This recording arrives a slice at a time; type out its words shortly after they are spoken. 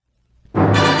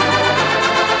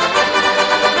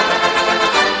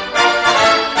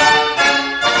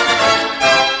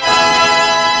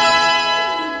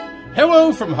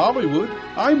from Hollywood,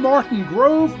 I'm Martin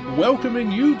Grove,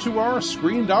 welcoming you to our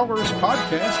Screen Dollars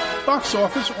podcast, Box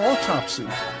Office Autopsy.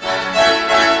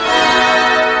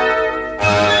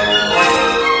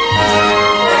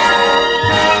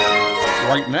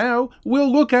 Right now,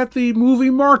 we'll look at the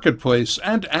movie marketplace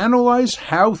and analyze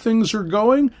how things are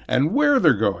going and where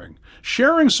they're going,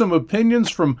 sharing some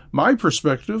opinions from my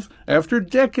perspective after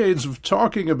decades of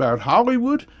talking about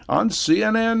Hollywood on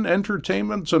CNN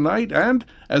Entertainment Tonight and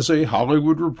as a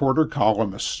Hollywood Reporter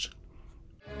columnist.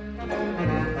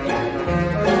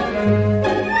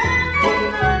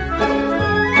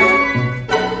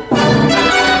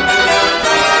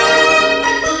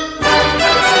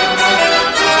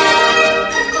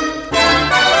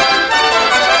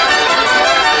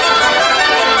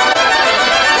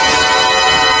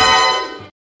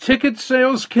 Ticket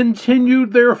sales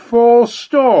continued their fall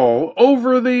stall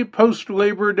over the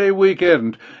post-Labor Day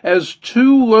weekend as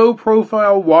two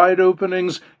low-profile wide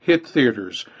openings hit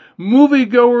theaters.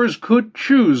 Moviegoers could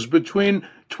choose between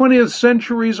 20th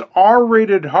century's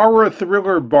R-rated horror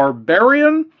thriller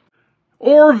Barbarian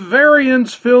or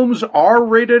Variance Films'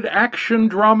 R-rated action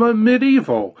drama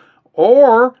Medieval,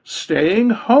 or staying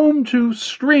home to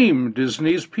stream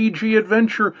Disney's PG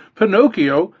adventure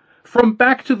Pinocchio from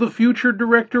Back to the Future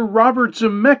director Robert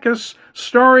Zemeckis,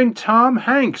 starring Tom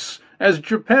Hanks as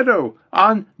Geppetto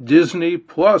on Disney+.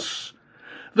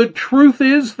 The truth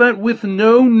is that with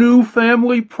no new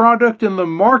family product in the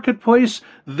marketplace,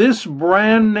 this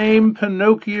brand name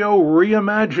Pinocchio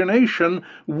reimagination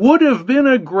would have been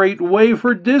a great way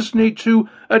for Disney to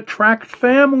attract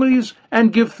families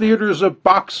and give theaters a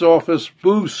box office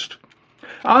boost.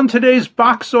 On today's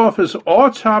box office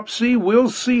autopsy, we'll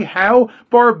see how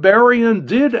Barbarian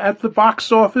did at the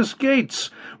box office gates.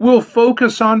 We'll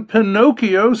focus on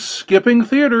Pinocchio skipping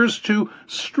theaters to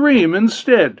stream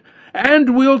instead.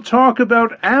 And we'll talk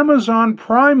about Amazon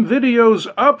Prime Video's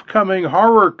upcoming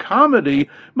horror comedy,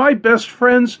 My Best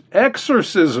Friend's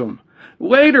Exorcism.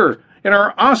 Later, in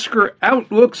our Oscar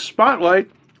Outlook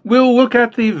Spotlight, we'll look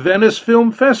at the Venice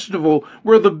Film Festival,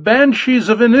 where The Banshees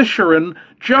of Inisherin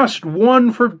just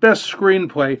won for Best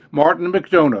Screenplay, Martin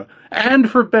McDonagh, and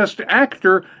for Best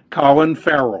Actor, Colin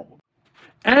Farrell.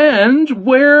 And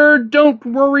where Don't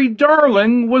Worry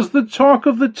Darling was the talk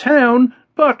of the town,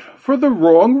 but for the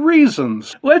wrong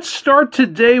reasons. Let's start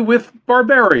today with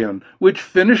Barbarian, which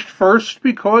finished first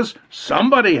because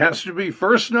somebody has to be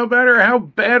first no matter how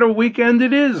bad a weekend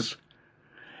it is.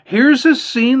 Here's a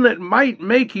scene that might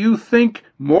make you think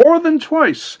more than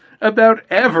twice about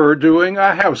ever doing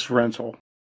a house rental.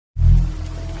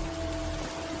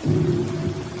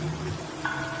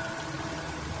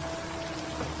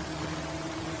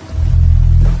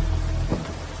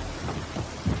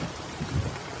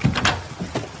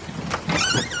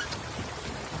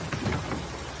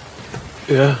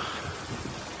 Yeah?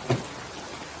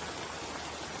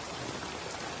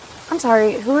 I'm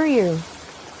sorry, who are you?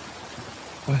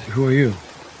 What? Who are you?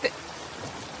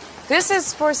 This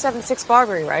is 476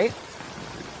 Barbary, right?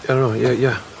 I don't know.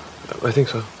 Yeah. I think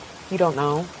so. You don't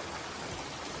know?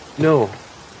 No.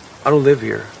 I don't live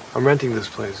here. I'm renting this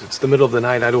place. It's the middle of the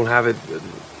night. I don't have it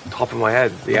top of my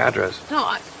head, the address.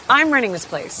 No, I'm renting this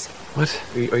place. What?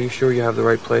 Are you sure you have the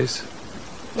right place?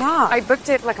 Yeah, I booked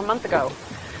it like a month ago.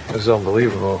 This is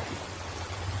unbelievable.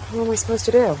 What am I supposed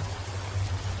to do?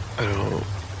 I don't know.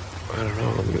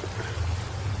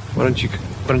 Why don't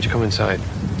you come inside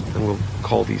and we'll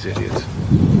call these idiots.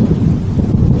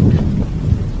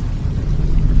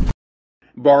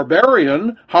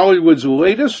 Barbarian, Hollywood's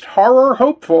latest horror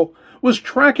hopeful, was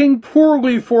tracking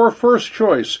poorly for first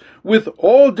choice, with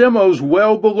all demos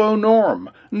well below norm.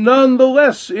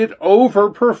 Nonetheless, it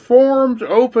overperformed,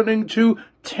 opening to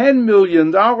 $10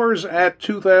 million at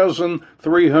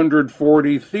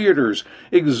 2,340 theaters.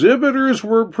 Exhibitors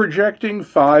were projecting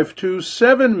 $5 to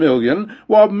 $7 million,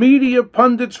 while media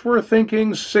pundits were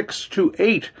thinking $6 to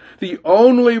 $8. The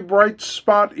only bright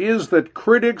spot is that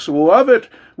critics love it,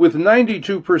 with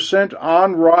 92%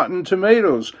 on Rotten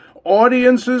Tomatoes.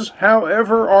 Audiences,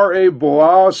 however, are a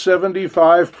blah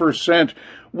 75%.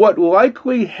 What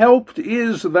likely helped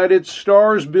is that it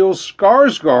stars Bill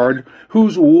Skarsgård,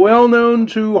 who's well known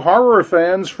to horror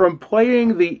fans from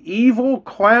playing the evil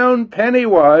clown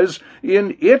Pennywise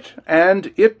in It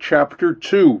and It Chapter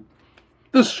 2.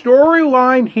 The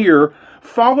storyline here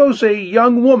follows a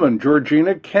young woman,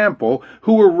 Georgina Campbell,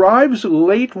 who arrives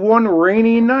late one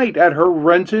rainy night at her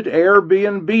rented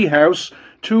Airbnb house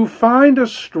to find a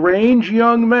strange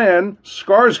young man,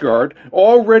 Skarsgård,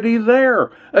 already there.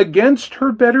 Against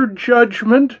her better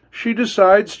judgment, she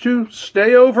decides to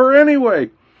stay over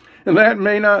anyway. And that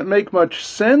may not make much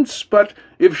sense, but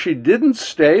if she didn't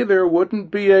stay, there wouldn't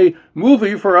be a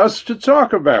movie for us to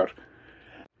talk about.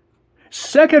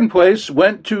 Second place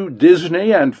went to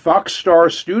Disney and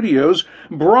Foxstar Studios'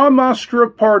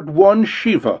 Brahmastra Part 1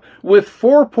 Shiva, with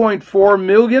 4.4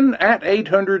 million at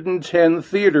 810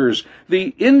 theaters.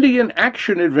 The Indian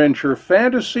action-adventure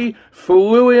fantasy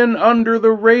flew in under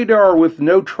the radar with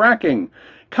no tracking.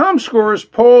 ComScore's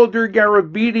Paul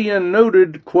Dergarabedian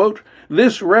noted, quote,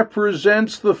 "This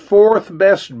represents the fourth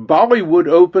best Bollywood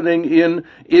opening in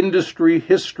industry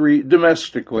history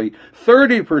domestically.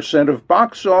 30% of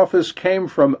box office came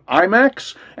from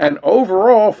IMAX, and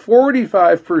overall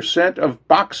 45% of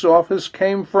box office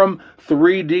came from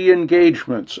 3D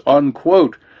engagements,"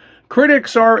 unquote.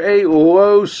 Critics are a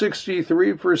low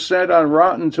 63% on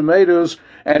Rotten Tomatoes,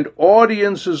 and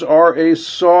audiences are a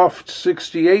soft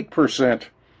 68%.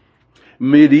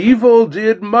 Medieval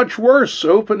did much worse,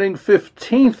 opening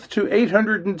 15th to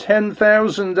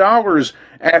 $810,000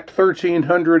 at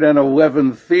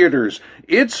 1,311 theaters.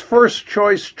 Its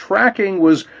first-choice tracking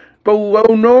was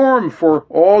below norm for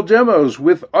all demos,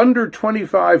 with under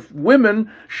 25 women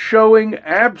showing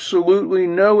absolutely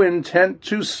no intent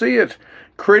to see it.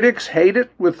 Critics hate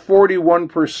it with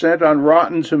 41% on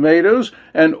Rotten Tomatoes,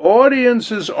 and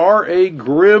audiences are a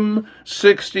grim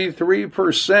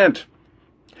 63%.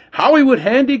 Hollywood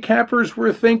handicappers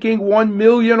were thinking 1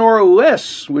 million or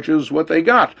less, which is what they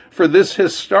got, for this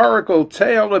historical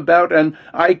tale about an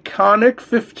iconic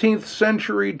 15th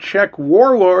century Czech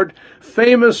warlord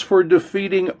famous for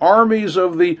defeating armies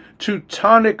of the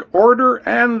Teutonic Order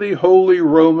and the Holy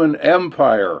Roman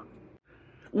Empire.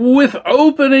 With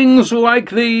openings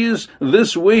like these,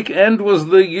 this weekend was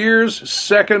the year's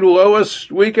second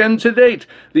lowest weekend to date.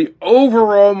 The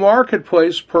overall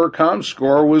marketplace per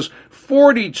ComScore was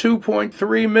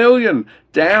 42.3 million,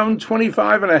 down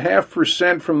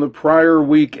 25.5% from the prior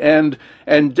weekend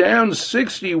and down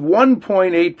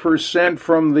 61.8%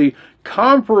 from the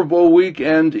comparable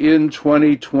weekend in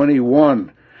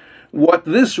 2021. What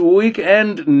this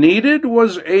weekend needed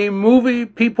was a movie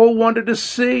people wanted to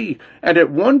see, and at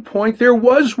one point there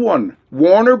was one.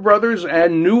 Warner Brothers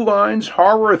and New Line's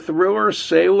horror thriller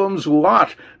Salem's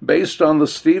Lot, based on the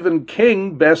Stephen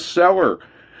King bestseller.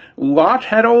 Lot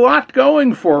had a lot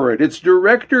going for it. Its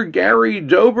director Gary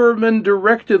Doberman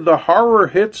directed the horror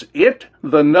hits It,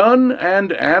 The Nun,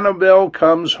 and Annabelle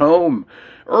Comes Home.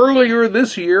 Earlier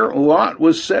this year, Lot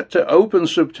was set to open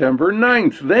September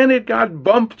 9th. Then it got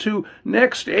bumped to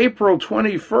next April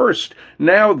 21st.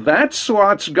 Now that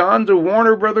slot's gone to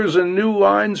Warner Brothers and New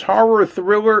Line's horror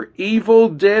thriller Evil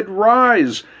Dead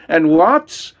Rise, and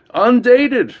Lot's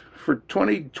undated for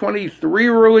 2023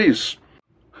 release.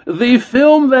 The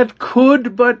film that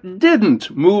could but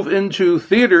didn't move into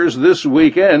theaters this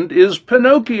weekend is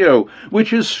Pinocchio,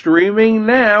 which is streaming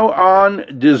now on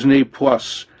Disney+.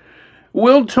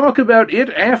 We'll talk about it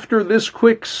after this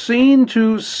quick scene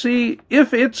to see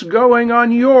if it's going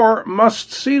on your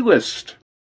must-see list.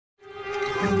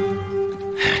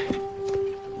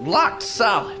 Locked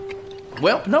solid.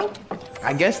 Well, no,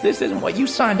 I guess this isn't what you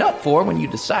signed up for when you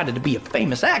decided to be a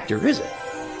famous actor, is it?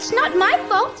 It's not my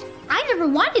fault. I never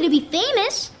wanted to be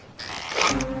famous.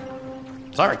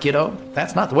 Sorry, kiddo.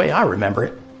 That's not the way I remember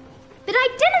it. But I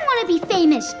didn't want to be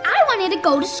famous. I wanted to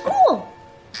go to school.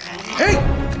 Hey!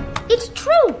 It's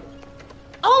true.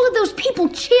 All of those people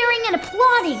cheering and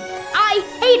applauding. I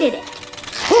hated it.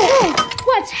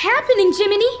 What's happening,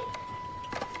 Jiminy?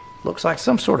 Looks like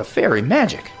some sort of fairy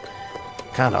magic.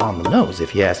 Kinda on the nose,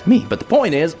 if you ask me. But the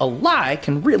point is, a lie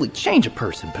can really change a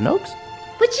person, Pinocchio.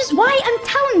 Which is why I'm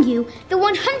telling you the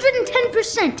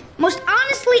 110% most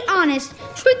honestly honest,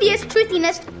 truthiest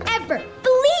truthiness ever.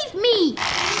 Believe me!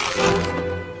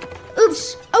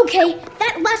 Oops, okay,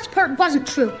 that last part wasn't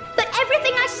true. But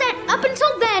everything I said up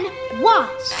until then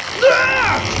was.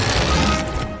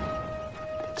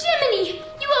 Jiminy,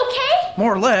 you okay?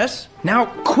 More or less. Now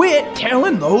quit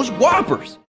telling those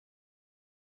whoppers.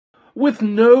 With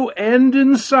no end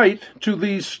in sight to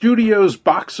the studio's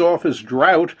box office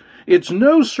drought, it's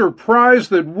no surprise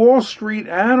that Wall Street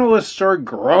analysts are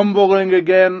grumbling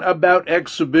again about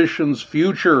exhibition's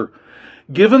future.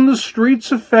 Given the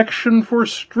street's affection for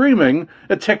streaming,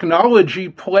 a technology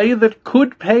play that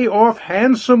could pay off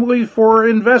handsomely for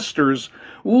investors,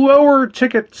 lower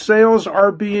ticket sales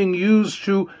are being used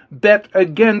to bet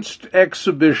against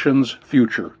exhibition's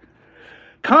future.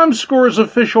 ComScore's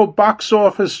official box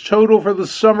office total for the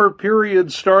summer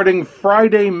period starting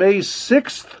Friday, May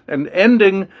 6th and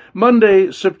ending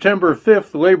Monday, September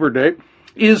 5th, Labor Day,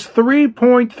 is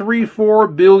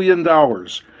 $3.34 billion.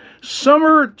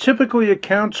 Summer typically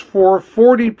accounts for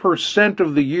 40%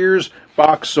 of the year's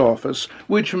box office,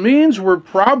 which means we're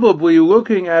probably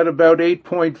looking at about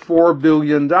 $8.4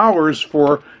 billion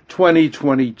for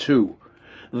 2022.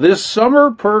 This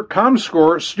summer, per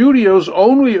ComScore, studios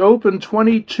only opened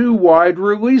 22 wide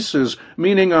releases,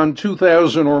 meaning on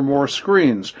 2,000 or more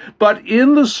screens. But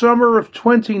in the summer of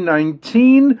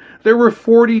 2019, there were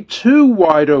 42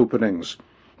 wide openings.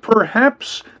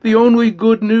 Perhaps the only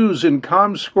good news in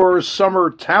ComScore's summer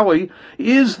tally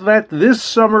is that this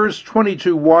summer's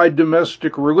 22 wide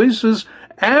domestic releases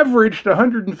averaged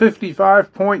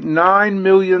 $155.9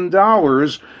 million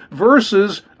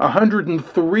versus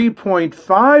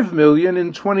 $103.5 million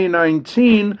in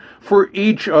 2019 for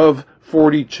each of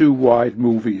 42 wide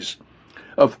movies.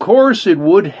 Of course, it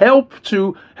would help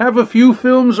to have a few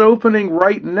films opening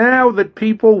right now that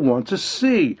people want to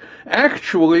see.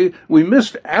 Actually, we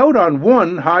missed out on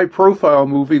one high-profile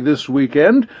movie this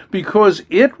weekend because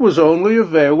it was only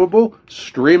available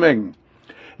streaming.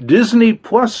 Disney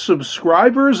Plus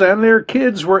subscribers and their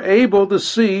kids were able to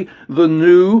see the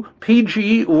new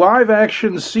PG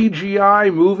live-action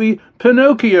CGI movie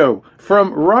Pinocchio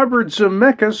from Robert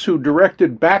Zemeckis, who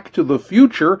directed Back to the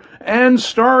Future, and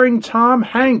starring Tom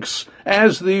Hanks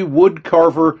as the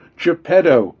woodcarver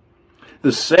Geppetto.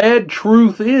 The sad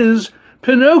truth is,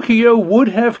 Pinocchio would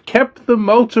have kept the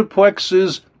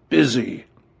multiplexes busy.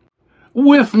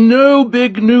 With no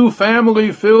big new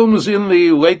family films in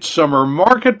the late summer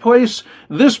marketplace,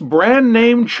 this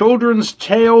brand-name children's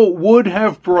tale would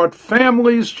have brought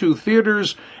families to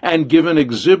theaters and given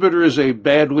exhibitors a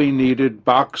badly needed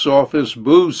box office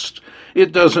boost.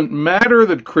 It doesn't matter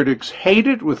that critics hate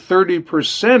it with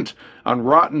 30% on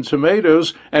Rotten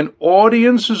Tomatoes, and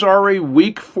audiences are a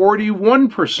weak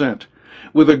 41%.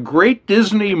 With a great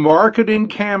Disney marketing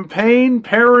campaign,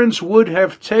 parents would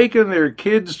have taken their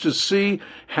kids to see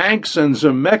Hanks and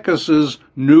Zemeckis'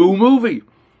 new movie.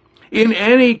 In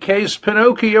any case,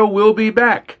 Pinocchio will be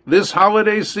back this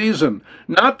holiday season.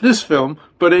 Not this film,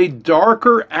 but a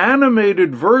darker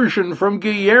animated version from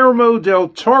Guillermo del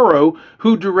Toro,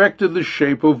 who directed The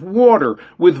Shape of Water,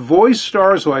 with voice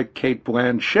stars like Cate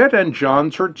Blanchett and John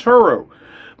Turturro.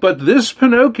 But this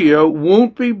Pinocchio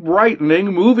won't be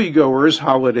brightening moviegoers'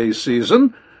 holiday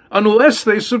season unless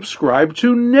they subscribe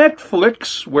to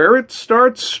Netflix, where it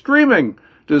starts streaming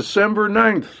December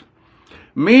 9th.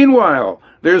 Meanwhile,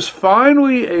 there's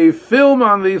finally a film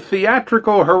on the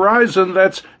theatrical horizon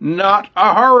that's not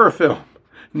a horror film.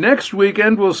 Next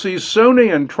weekend, we'll see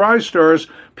Sony and TriStar's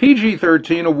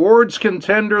PG-13 awards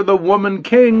contender The Woman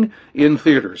King in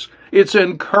theaters. It's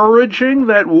encouraging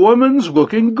that Woman's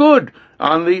looking good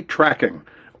on the tracking.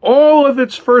 All of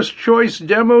its first-choice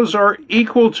demos are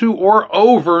equal to or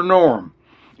over norm.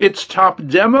 Its top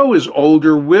demo is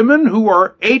Older Women, who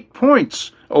are 8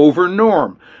 points over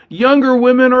norm. Younger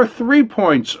women are 3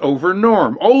 points over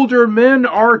norm. Older men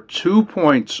are 2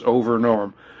 points over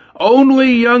norm.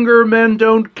 Only Younger Men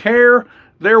Don't Care,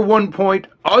 they're 1 point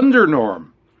under norm.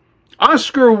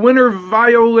 Oscar winner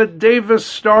Viola Davis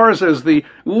stars as the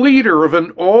leader of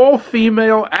an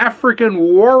all-female African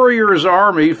warriors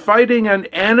army fighting an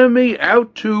enemy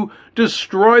out to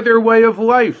destroy their way of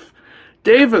life.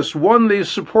 Davis won the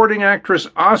Supporting Actress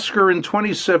Oscar in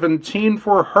 2017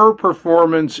 for her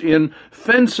performance in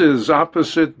Fences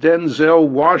opposite Denzel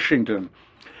Washington.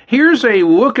 Here's a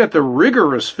look at the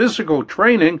rigorous physical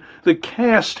training the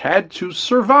cast had to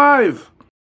survive.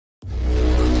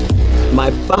 My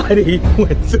body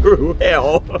went through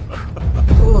hell.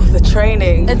 Ooh, the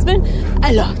training. It's been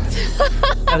a lot.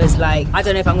 I was like, I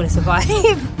don't know if I'm going to survive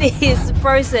this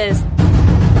process.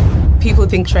 People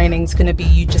think training's going to be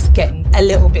you just getting a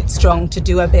little bit strong to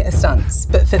do a bit of stunts.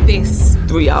 But for this...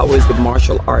 3 hours of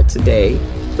martial arts a day.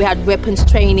 We had weapons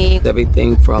training.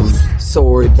 Everything from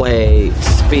sword play,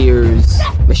 spears,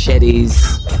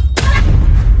 machetes,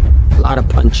 a lot of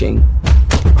punching.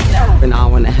 An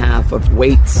hour and a half of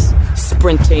weights,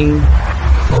 sprinting.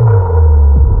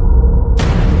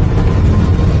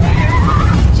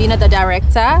 Gina, the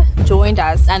director, joined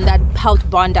us, and that helped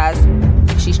bond us.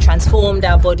 She's transformed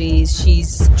our bodies,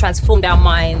 she's transformed our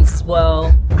minds as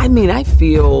well. I mean, I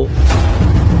feel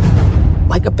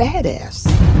like a badass.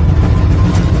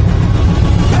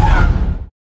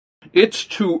 It's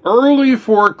too early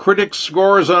for critic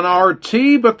scores on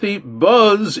RT, but the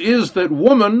buzz is that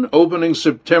Woman, opening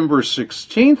September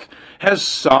 16th, has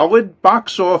solid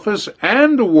box office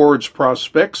and awards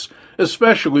prospects,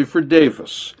 especially for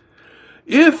Davis.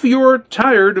 If you're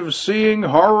tired of seeing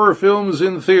horror films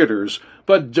in theaters,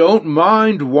 but don't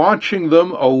mind watching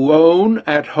them alone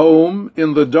at home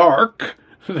in the dark,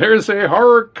 there's a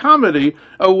horror comedy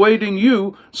awaiting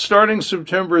you starting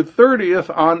September 30th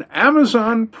on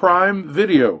Amazon Prime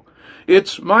Video.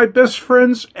 It's My Best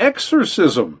Friend's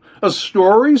Exorcism, a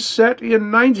story set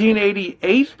in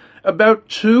 1988 about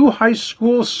two high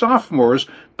school sophomores,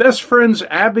 best friends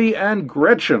Abby and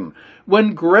Gretchen.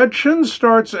 When Gretchen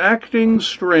starts acting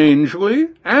strangely,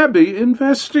 Abby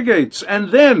investigates.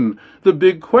 And then the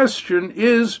big question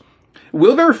is,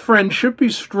 will their friendship be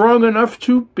strong enough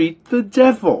to beat the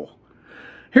devil?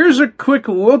 Here's a quick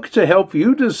look to help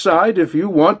you decide if you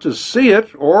want to see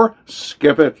it or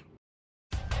skip it.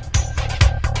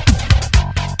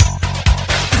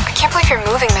 I can't believe you're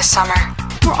moving this summer.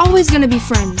 We're always gonna be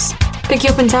friends. Pick you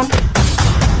up in town?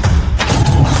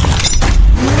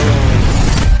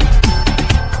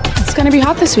 It's gonna be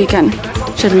hot this weekend.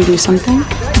 Should we do something?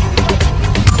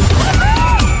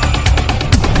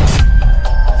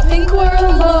 Think we're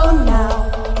alone now.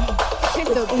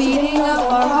 The beating of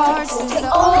our hearts is the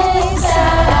only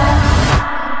sound.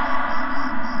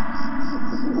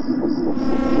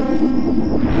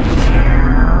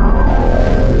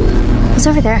 Who's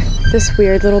over there? This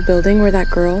weird little building where that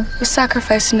girl was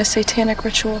sacrificed in a satanic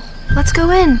ritual. Let's go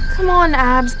in. Come on,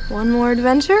 Abs. One more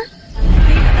adventure?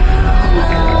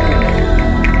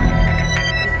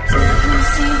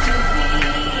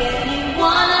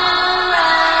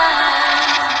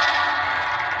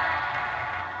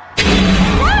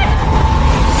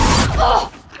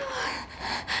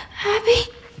 Abby?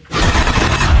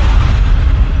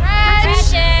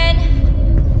 Gretchen!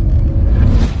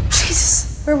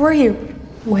 Jesus, where were you?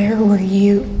 Where were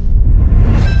you?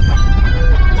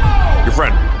 Your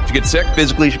friend, she gets sick.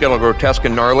 Physically, she got all grotesque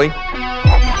and gnarly.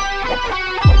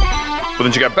 But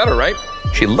then she got better, right?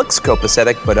 She looks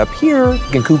copacetic, but up here, you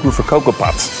can cuckoo for Cocoa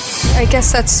Puffs. I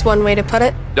guess that's one way to put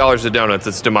it. Dollars to donuts,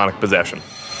 it's demonic possession.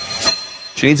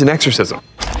 She needs an exorcism.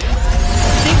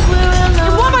 You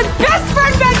want my best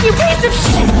friend back, you piece of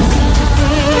shit!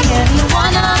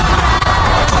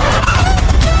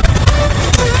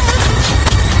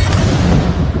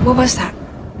 What was that?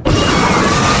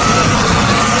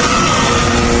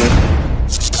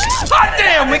 Hot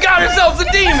damn, we got ourselves a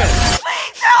demon!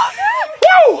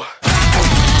 Woo!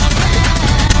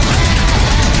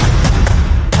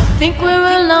 Think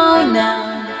we're alone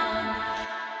now.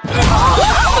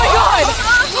 Oh my god!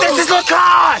 This is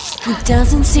Lacoste! There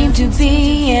doesn't seem to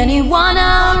be anyone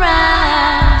around.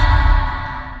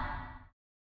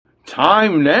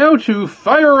 Time now to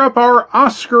fire up our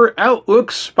Oscar Outlook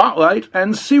spotlight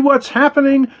and see what's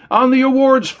happening on the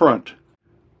awards front.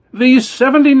 The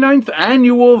 79th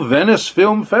Annual Venice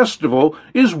Film Festival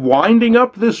is winding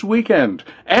up this weekend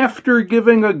after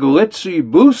giving a glitzy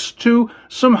boost to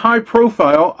some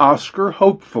high-profile Oscar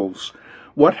hopefuls.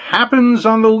 What happens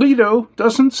on the Lido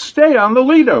doesn't stay on the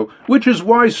Lido, which is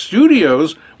why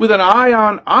studios with an eye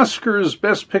on Oscar's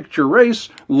Best Picture race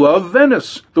love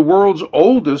Venice, the world's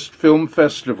oldest film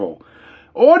festival.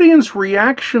 Audience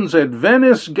reactions at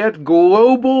Venice get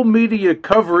global media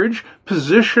coverage,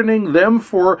 positioning them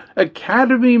for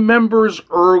Academy members'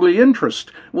 early interest.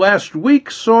 Last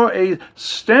week saw a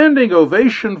standing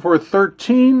ovation for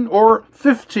 13 or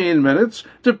 15 minutes,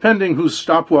 depending whose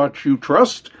stopwatch you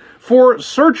trust, for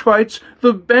Searchlight's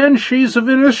The Banshees of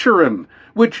Inisherin,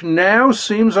 which now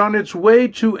seems on its way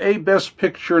to a Best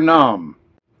Picture nom.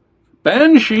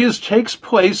 Banshees takes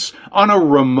place on a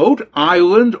remote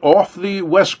island off the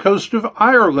west coast of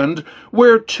Ireland,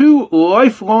 where two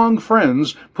lifelong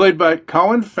friends, played by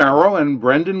Colin Farrell and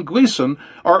Brendan Gleeson,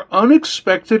 are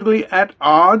unexpectedly at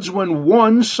odds when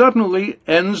one suddenly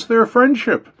ends their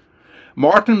friendship.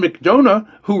 Martin McDonagh,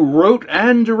 who wrote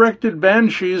and directed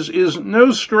Banshees, is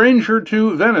no stranger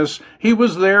to Venice. He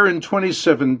was there in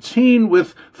 2017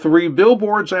 with 3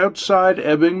 Billboards Outside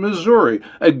Ebbing, Missouri,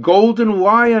 a Golden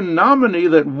Lion nominee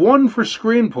that won for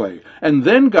screenplay, and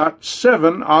then got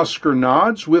 7 Oscar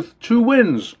nods with 2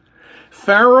 wins.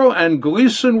 Farrell and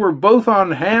Gleeson were both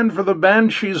on hand for the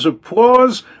Banshees'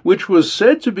 applause, which was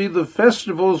said to be the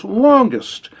festival's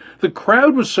longest. The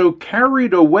crowd was so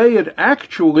carried away it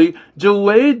actually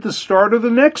delayed the start of the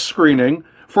next screening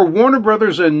for Warner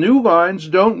Brothers and New Line's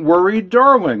Don't Worry,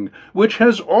 Darling, which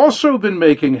has also been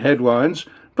making headlines,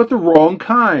 but the wrong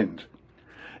kind.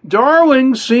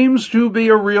 Darling seems to be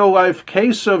a real-life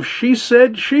case of she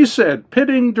said,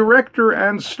 pitting director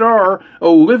and star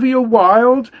Olivia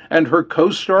Wilde and her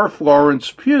co-star Florence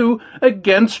Pugh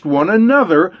against one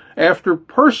another after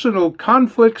personal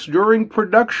conflicts during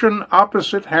production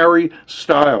opposite Harry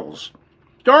Styles.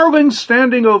 Darling's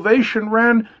standing ovation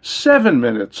ran 7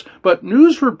 minutes, but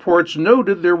news reports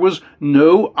noted there was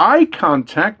no eye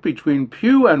contact between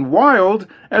Pugh and Wilde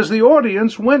as the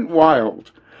audience went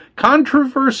wild.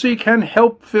 Controversy can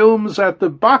help films at the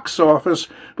box office,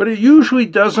 but it usually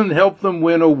doesn't help them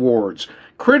win awards.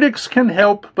 Critics can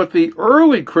help, but the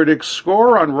early critics'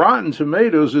 score on Rotten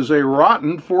Tomatoes is a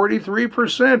rotten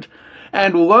 43%.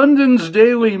 And London's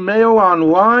Daily Mail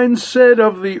Online said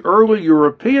of the early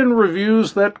European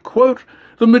reviews that, quote,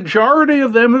 the majority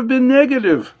of them have been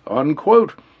negative,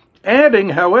 unquote. Adding,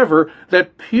 however,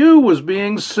 that Pugh was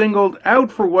being singled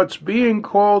out for what's being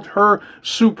called her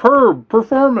superb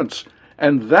performance,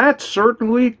 and that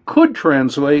certainly could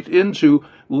translate into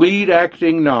lead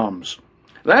acting noms.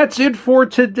 That's it for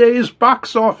today's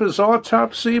box office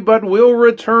autopsy, but we'll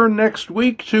return next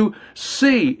week to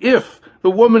see if The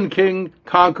Woman King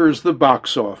conquers the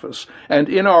box office. And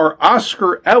in our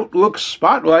Oscar Outlook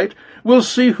Spotlight, we'll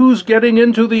see who's getting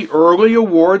into the early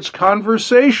awards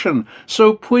conversation.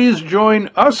 So please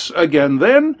join us again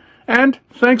then, and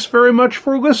thanks very much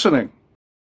for listening.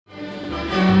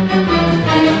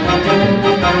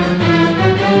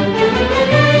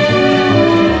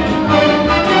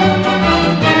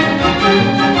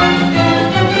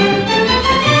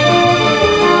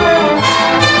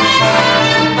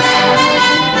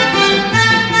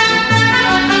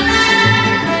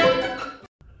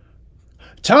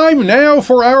 Time now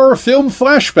for our film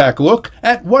flashback look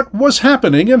at what was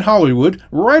happening in Hollywood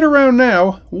right around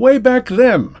now, way back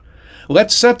then.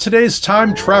 Let's set today's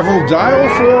time travel dial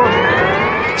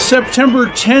for September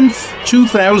 10th,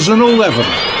 2011.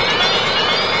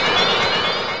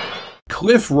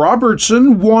 Cliff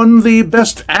Robertson won the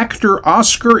Best Actor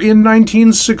Oscar in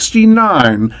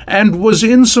 1969 and was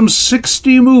in some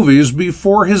 60 movies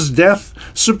before his death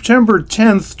September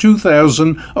 10th,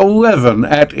 2011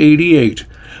 at 88.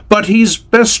 But he's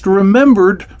best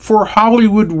remembered for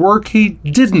Hollywood work he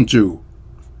didn't do.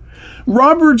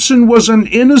 Robertson was an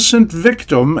innocent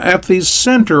victim at the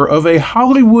center of a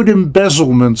Hollywood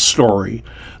embezzlement story.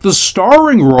 The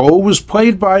starring role was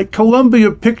played by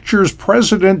Columbia Pictures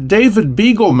president David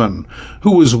Begelman,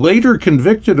 who was later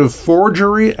convicted of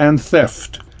forgery and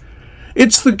theft.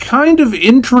 It's the kind of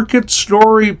intricate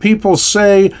story people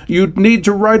say you'd need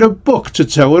to write a book to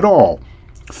tell it all.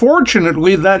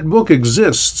 Fortunately, that book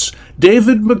exists,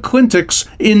 David McClintock's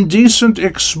Indecent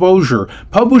Exposure,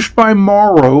 published by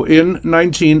Morrow in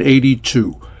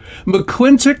 1982.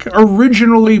 McClintock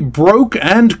originally broke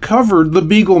and covered the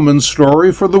Begelman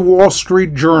story for the Wall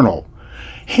Street Journal.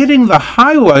 Hitting the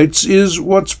highlights is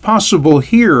what's possible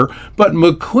here, but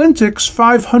McClintock's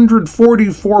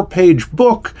 544-page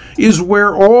book is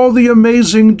where all the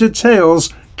amazing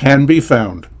details can be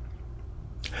found.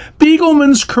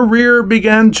 Begelman's career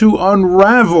began to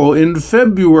unravel in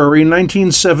February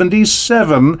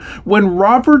 1977 when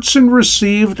Robertson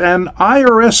received an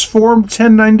IRS Form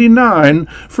 1099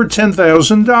 for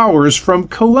 $10,000 from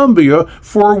Columbia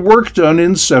for work done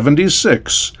in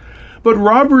 '76. But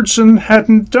Robertson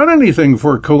hadn't done anything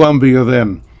for Columbia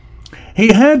then.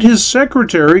 He had his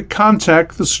secretary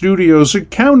contact the studio's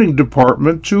accounting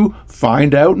department to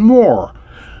find out more.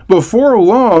 Before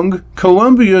long,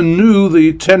 Columbia knew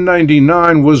the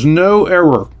 1099 was no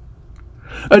error.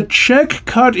 A check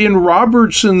cut in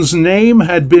Robertson's name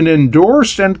had been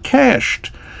endorsed and cashed,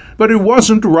 but it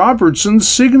wasn't Robertson's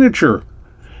signature.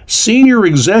 Senior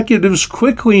executives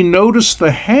quickly noticed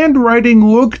the handwriting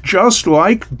looked just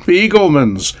like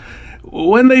Begelman's.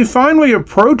 When they finally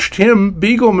approached him,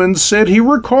 Begelman said he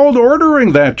recalled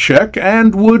ordering that check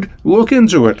and would look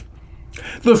into it.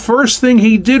 The first thing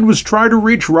he did was try to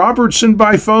reach Robertson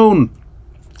by phone.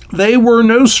 They were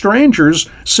no strangers,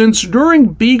 since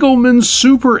during Begelman's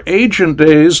super agent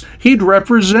days, he'd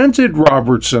represented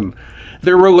Robertson.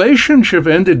 Their relationship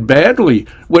ended badly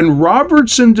when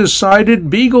Robertson decided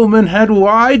Begelman had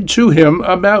lied to him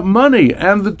about money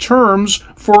and the terms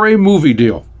for a movie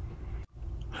deal.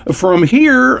 From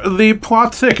here, the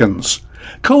plot thickens.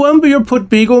 Columbia put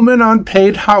Begelman on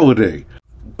paid holiday.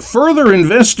 Further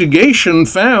investigation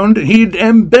found he'd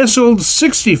embezzled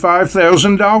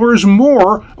 $65,000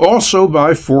 more, also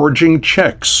by forging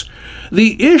checks.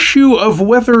 The issue of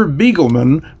whether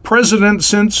Begelman, president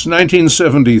since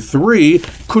 1973,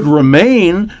 could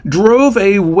remain drove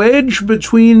a wedge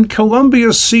between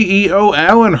Columbia's CEO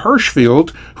Alan Hirschfeld,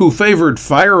 who favored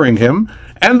firing him,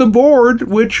 and the board,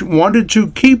 which wanted to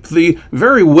keep the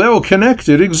very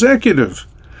well-connected executive.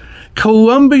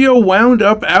 Columbia wound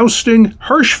up ousting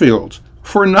Hirschfeld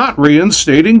for not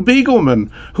reinstating Begelman,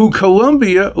 who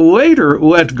Columbia later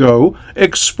let go,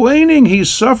 explaining he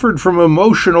suffered from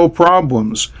emotional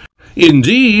problems.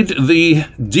 Indeed, the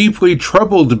deeply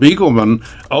troubled Begelman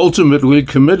ultimately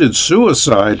committed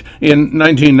suicide in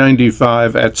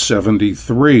 1995 at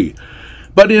 73.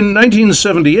 But in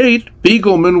 1978,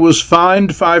 Beagleman was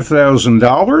fined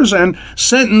 $5,000 and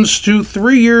sentenced to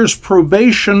 3 years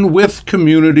probation with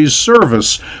community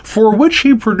service, for which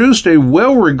he produced a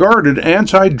well-regarded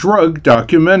anti-drug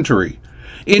documentary.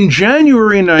 In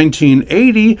January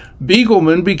 1980,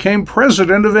 Beagleman became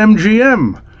president of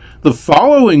MGM. The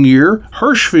following year,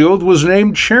 Hirschfeld was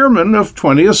named chairman of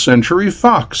 20th Century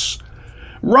Fox.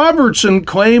 Robertson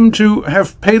claimed to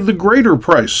have paid the greater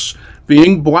price,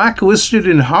 being blacklisted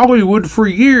in Hollywood for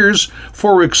years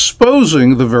for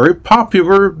exposing the very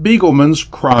popular Beagleman's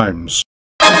crimes.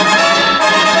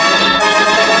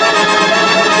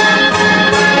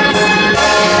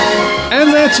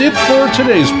 And that's it for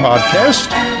today's podcast.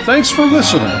 Thanks for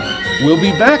listening. We'll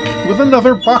be back with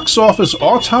another box office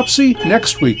autopsy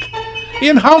next week.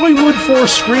 In Hollywood for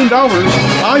Screen Dollars,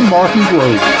 I'm Martin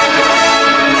Grove.